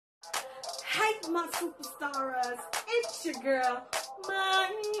My superstars, it's your girl,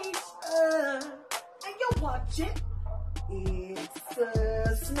 Issa, and you're watching It's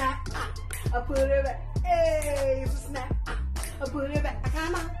a Snack. I put it back. Hey, it's a snack. I put it back.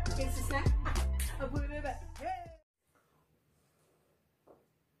 Come on, it's a snack. I put it back.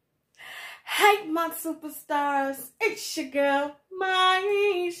 Hey, my superstars, it's your girl,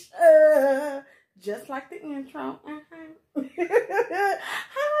 Issa. Just like the intro. Hi, my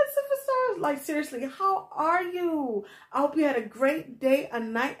superstars. Like, seriously, how are you? I hope you had a great day, a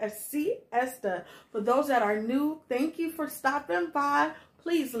night, a siesta. For those that are new, thank you for stopping by.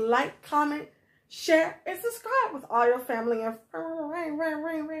 Please like, comment, share, and subscribe with all your family and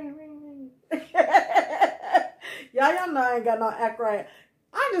y'all know I ain't got no act right.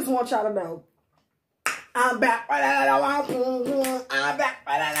 I just want y'all to know I'm back. I'm back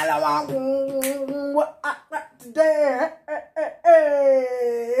today.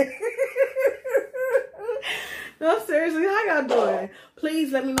 No, seriously, how y'all doing?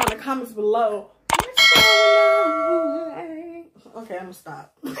 Please let me know in the comments below. What's going on? Okay, I'm gonna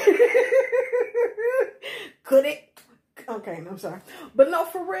stop. Could it? Okay, I'm sorry. But no,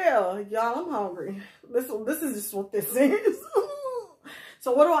 for real, y'all, I'm hungry. This is just what this is.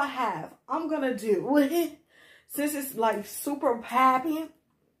 So what do I have? I'm gonna do, since it's like super happy,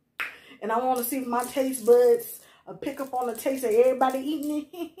 and I want to see if my taste buds pick up on the taste of everybody eating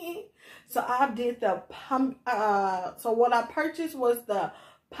it. So I did the so what I purchased was the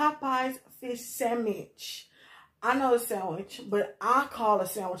Popeyes Fish Sandwich. I know a sandwich, but I call a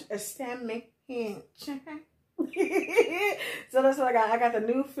sandwich a sandwich. So that's what I got. I got the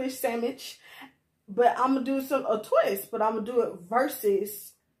new fish sandwich. But I'm going to do a twist, but I'm going to do it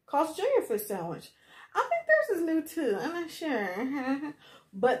versus Carl's Jr. fish sandwich. I think theirs is new too. I'm not sure.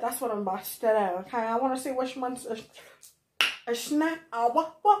 But that's what I'm about to start out. Okay, I want to see which one's a snack.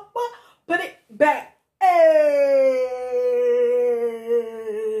 Put it back. Hey.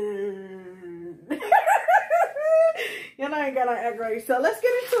 You know I ain't got no act right. So let's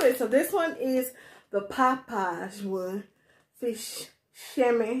get into it. So this one is the Popeyes one. Fish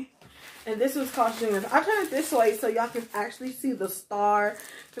sandwich. And this was called Juniors. I turn it this way so y'all can actually see the star.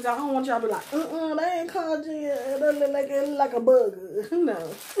 Because I don't want y'all to be like, they ain't called Juniors. It look like a bug. No.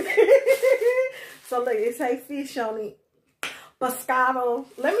 So look, it say fish on it. Pescado.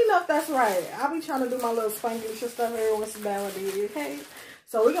 Let me know if that's right. I'll be trying to do my little Spanglish and stuff every once in a while. Okay?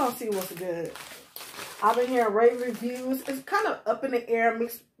 So we're going to see what's good. I've been hearing rave reviews. It's kind of up in the air,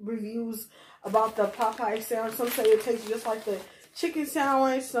 mixed reviews about the Popeye sandwich. Some say it tastes just like the chicken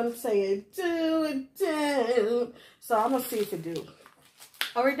sandwich. Some say it do. So I'm gonna see if it do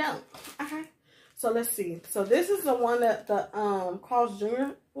or it don't. Okay. So let's see. So this is the one that the Carl's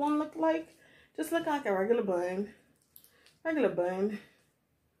Jr. one looked like. Just look like a regular bun. Regular bun.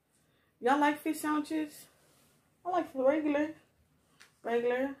 Y'all like fish sandwiches? I like regular.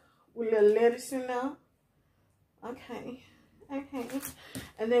 Regular. With a little lettuce in there. Okay. Okay.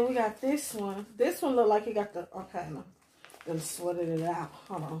 And then we got this one. This one look like you got the no. Then sweated it out.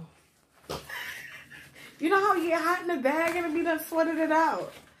 Hold on. You know how you get hot in the bag and it be done sweated it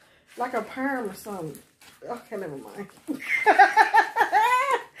out? Like a perm or something. Okay, never mind.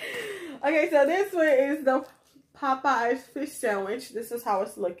 Okay, so this one is the Popeyes fish sandwich. This is how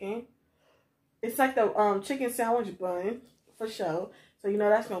it's looking. It's like the chicken sandwich bun for sure. So you know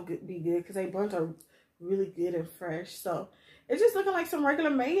that's gonna be good because they buns are really good and fresh. So it's just looking like some regular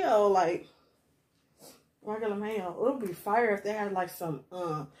mayo, like regular mayo. It would be fire if they had like some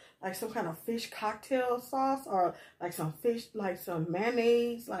kind of fish cocktail sauce or like some fish, like some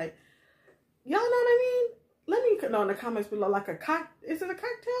mayonnaise, like, y'all know what I mean? Let me know in the comments below, like is it a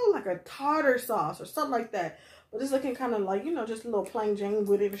cocktail? Like a tartar sauce or something like that. But it's looking kind of like, you know, just a little plain Jane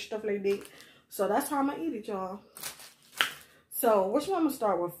with it or stuff like that. So that's how I'm gonna eat it, y'all. So which one I'm gonna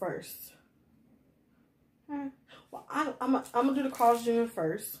start with first? Well, I'm gonna do the Carl's Jr.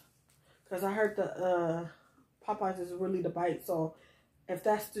 first. Because I heard the Popeyes is really the bite. So if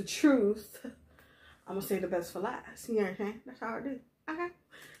that's the truth, I'm going to say the best for last. You know what I'm saying? That's how I do. Okay.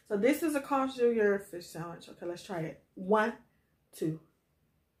 So this is a Carl's Jr. fish sandwich. Okay, let's try it. 1, 2.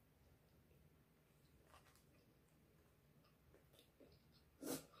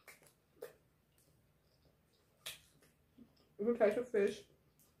 You can taste the fish.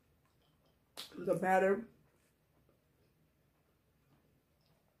 The batter.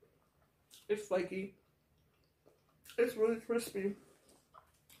 It's flaky. It's really crispy.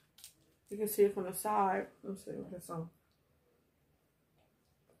 You can see it from the side. Let's see what it's on.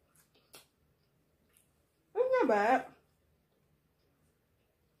 It's not bad.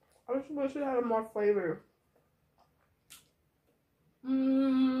 I just wish it had more flavor.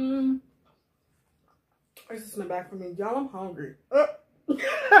 this in the back for me. Y'all, I'm hungry.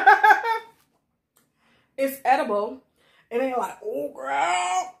 It's edible. It ain't like, oh,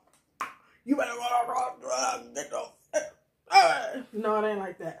 girl, you better get those. No, it ain't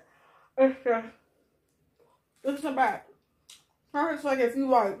like that. It's just, this is the back. It's like if you,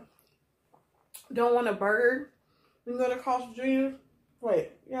 like, don't want a burger, you go to Carl's Jr.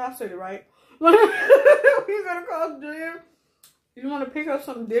 Wait, yeah, I said it right. You go to Carl's Jr. You want to pick up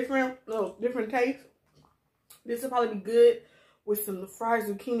something different, different taste. This will probably be good with some fried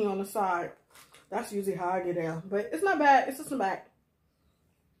zucchini on the side. That's usually how I get down. But it's not bad. It's just a back.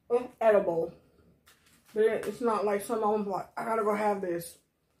 It's edible. But it's not like some of them like, I gotta go have this.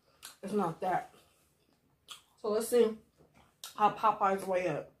 It's not that. So let's see how Popeyes weigh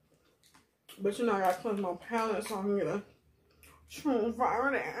up. But you know, I gotta cleanse my palate so I can get a shrimp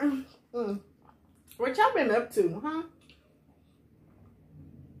fryer there. What y'all been up to, huh?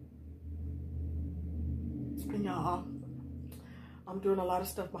 And y'all, I'm doing a lot of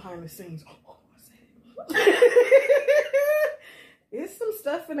stuff behind the scenes. Oh, I said it. It's some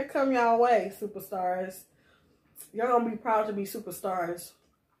stuff finna come y'all way, superstars. Y'all gonna be proud to be superstars.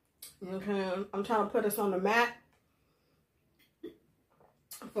 Okay, I'm trying to put us on the map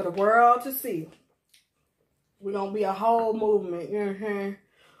for the world to see. We're gonna be a whole movement. You know what I'm saying?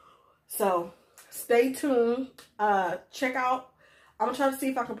 So stay tuned. Check out. I'm trying to see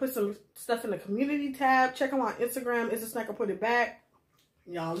if I can put some stuff in the community tab. Check them on Instagram. issasnackorputitback.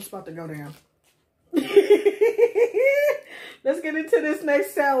 Y'all, it's about to go down. Let's get into this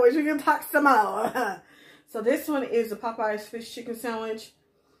next sandwich. We can talk some more. So this one is the Popeyes fish chicken sandwich.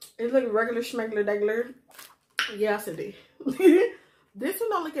 It looks regular schmegular degular. Yes, it did. This one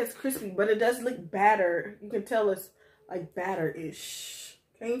don't look as crispy, but it does look batter. You can tell it's like batter-ish.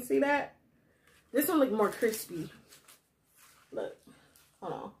 Can you see that? This one look more crispy. Look.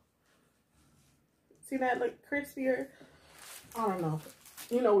 Hold on. See that look crispier? I don't know.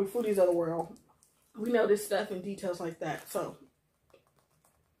 You know, we foodies of the world. We know this stuff in details like that. So,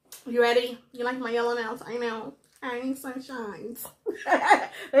 you ready? You like my yellow nails? I know. I ain't sunshines.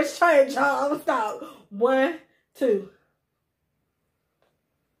 Let's try it, y'all. Stop. 1, 2.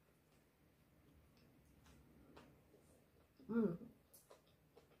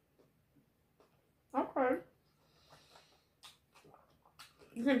 Okay.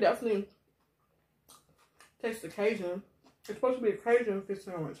 You can definitely taste the Cajun. It's supposed to be a Cajun fish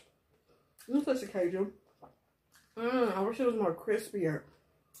sandwich. You can taste the Cajun. I wish it was more crispier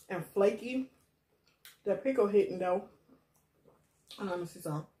and flaky. That pickle hitting though. Let me see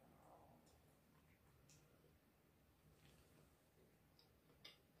some.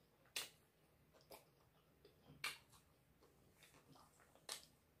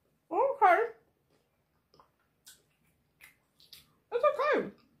 Okay. It's okay.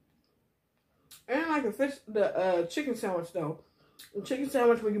 And like the chicken sandwich though. The chicken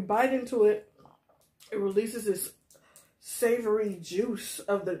sandwich, when you bite into it, it releases this savory juice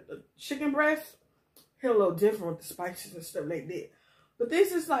of the chicken breast. Hit a little different with the spices and stuff like that. But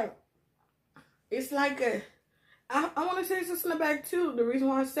this is like, it's like a, I want to say it's just in the back too. The reason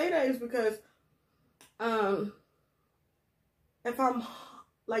why I say that is because, if I'm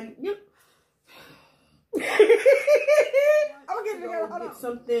like, you, I'm gonna get it together. Hold on.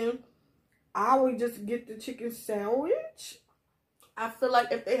 Something. I would just get the chicken sandwich. I feel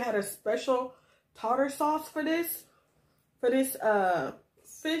like if they had a special tartar sauce for this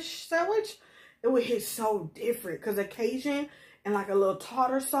fish sandwich, it would hit so different. Because Cajun and like a little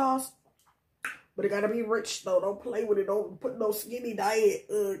tartar sauce, but it gotta be rich though. Don't play with it. Don't put no skinny diet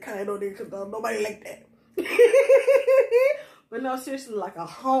kind on it, because nobody like that. But no, seriously, like a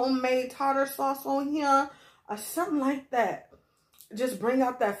homemade tartar sauce on here or something like that. Just bring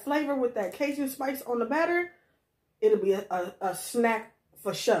out that flavor with that Cajun spice on the batter. It'll be a snack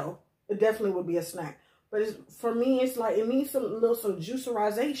for sure. It definitely would be a snack. But for me, it's like it needs some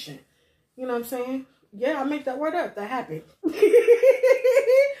juicerization. You know what I'm saying? Yeah, I make that word up. That happened.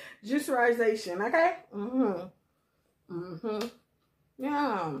 Juicerization, okay?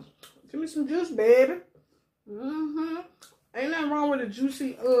 Yeah. Give me some juice, baby. Ain't nothing wrong with a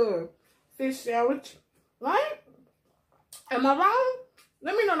juicy fish sandwich. Right? Am I wrong?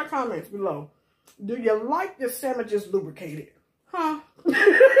 Let me know in the comments below. Do you like your sandwiches lubricated? Huh?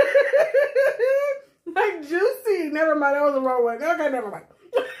 Like juicy. Never mind. That was the wrong one. Okay, never mind.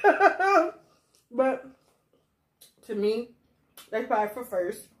 But to me, they fight for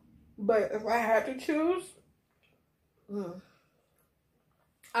first. But if I had to choose,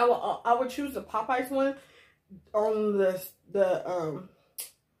 I would choose the Popeyes one on the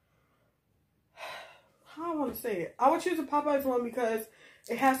how I want to say it. I would choose the Popeyes one because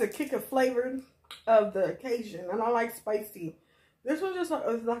it has a kick of flavor of the occasion, and I like spicy. This one just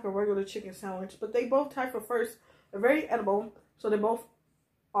is like a regular chicken sandwich, but they both type of first are very edible, so they both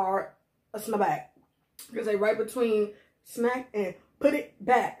are a snack because they right between snack and put it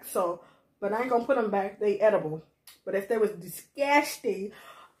back. So, but I ain't gonna put them back. They edible. But if they was disgusting,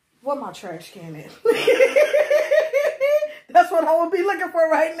 what my trash can is? That's what I would be looking for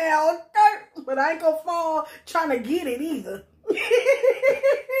right now. Okay? But I ain't gonna fall trying to get it either.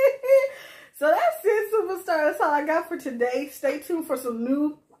 So that's it, Superstar. That's all I got for today. Stay tuned for some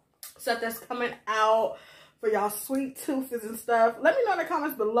new stuff that's coming out for y'all sweet toothes and stuff. Let me know in the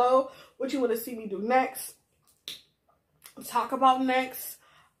comments below what you want to see me do next, talk about next.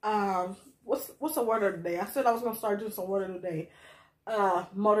 What's a word of the day? I said I was gonna start doing some word of the day.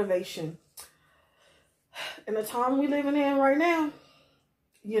 Motivation. In the time we living in right now,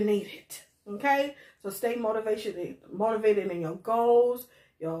 you need it. Okay, so stay motivated in your goals,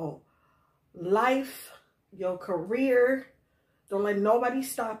 your life, your career. Don't let nobody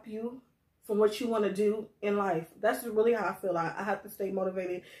stop you from what you want to do in life. That's really how I feel. I have to stay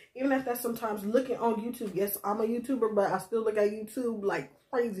motivated, even if that's sometimes looking on YouTube. Yes, I'm a YouTuber, but I still look at YouTube like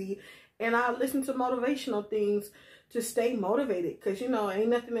crazy, and I listen to motivational things to stay motivated, because you know, ain't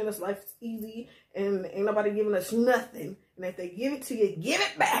nothing in this life is easy, and ain't nobody giving us nothing, and if they give it to you, give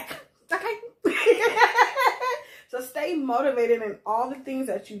it back. Okay. So stay motivated in all the things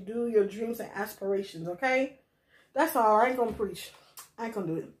that you do, your dreams and aspirations. Okay, that's all. I ain't gonna preach. I ain't gonna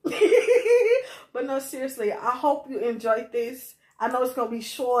do it. But no, seriously, I hope you enjoyed this. I know it's gonna be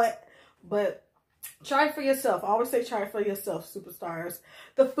short, but try it for yourself. I always say try it for yourself, Superstars,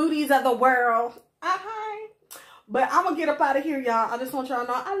 the foodies of the world. But I'm gonna get up out of here, y'all. I just want y'all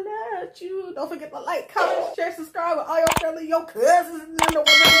to know I love you. Don't forget to like, comment, share, subscribe with all your family, your cousins, and the ones like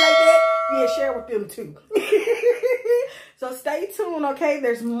that. Yeah, share with them too. So stay tuned, okay?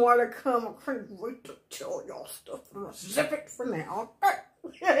 There's more to come. I can't wait to tell y'all stuff. I'm gonna zip it for now.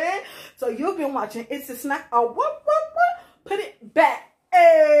 Okay? So you've been watching It's a Snack. Oh, what? Put it back.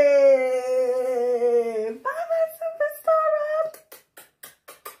 Hey.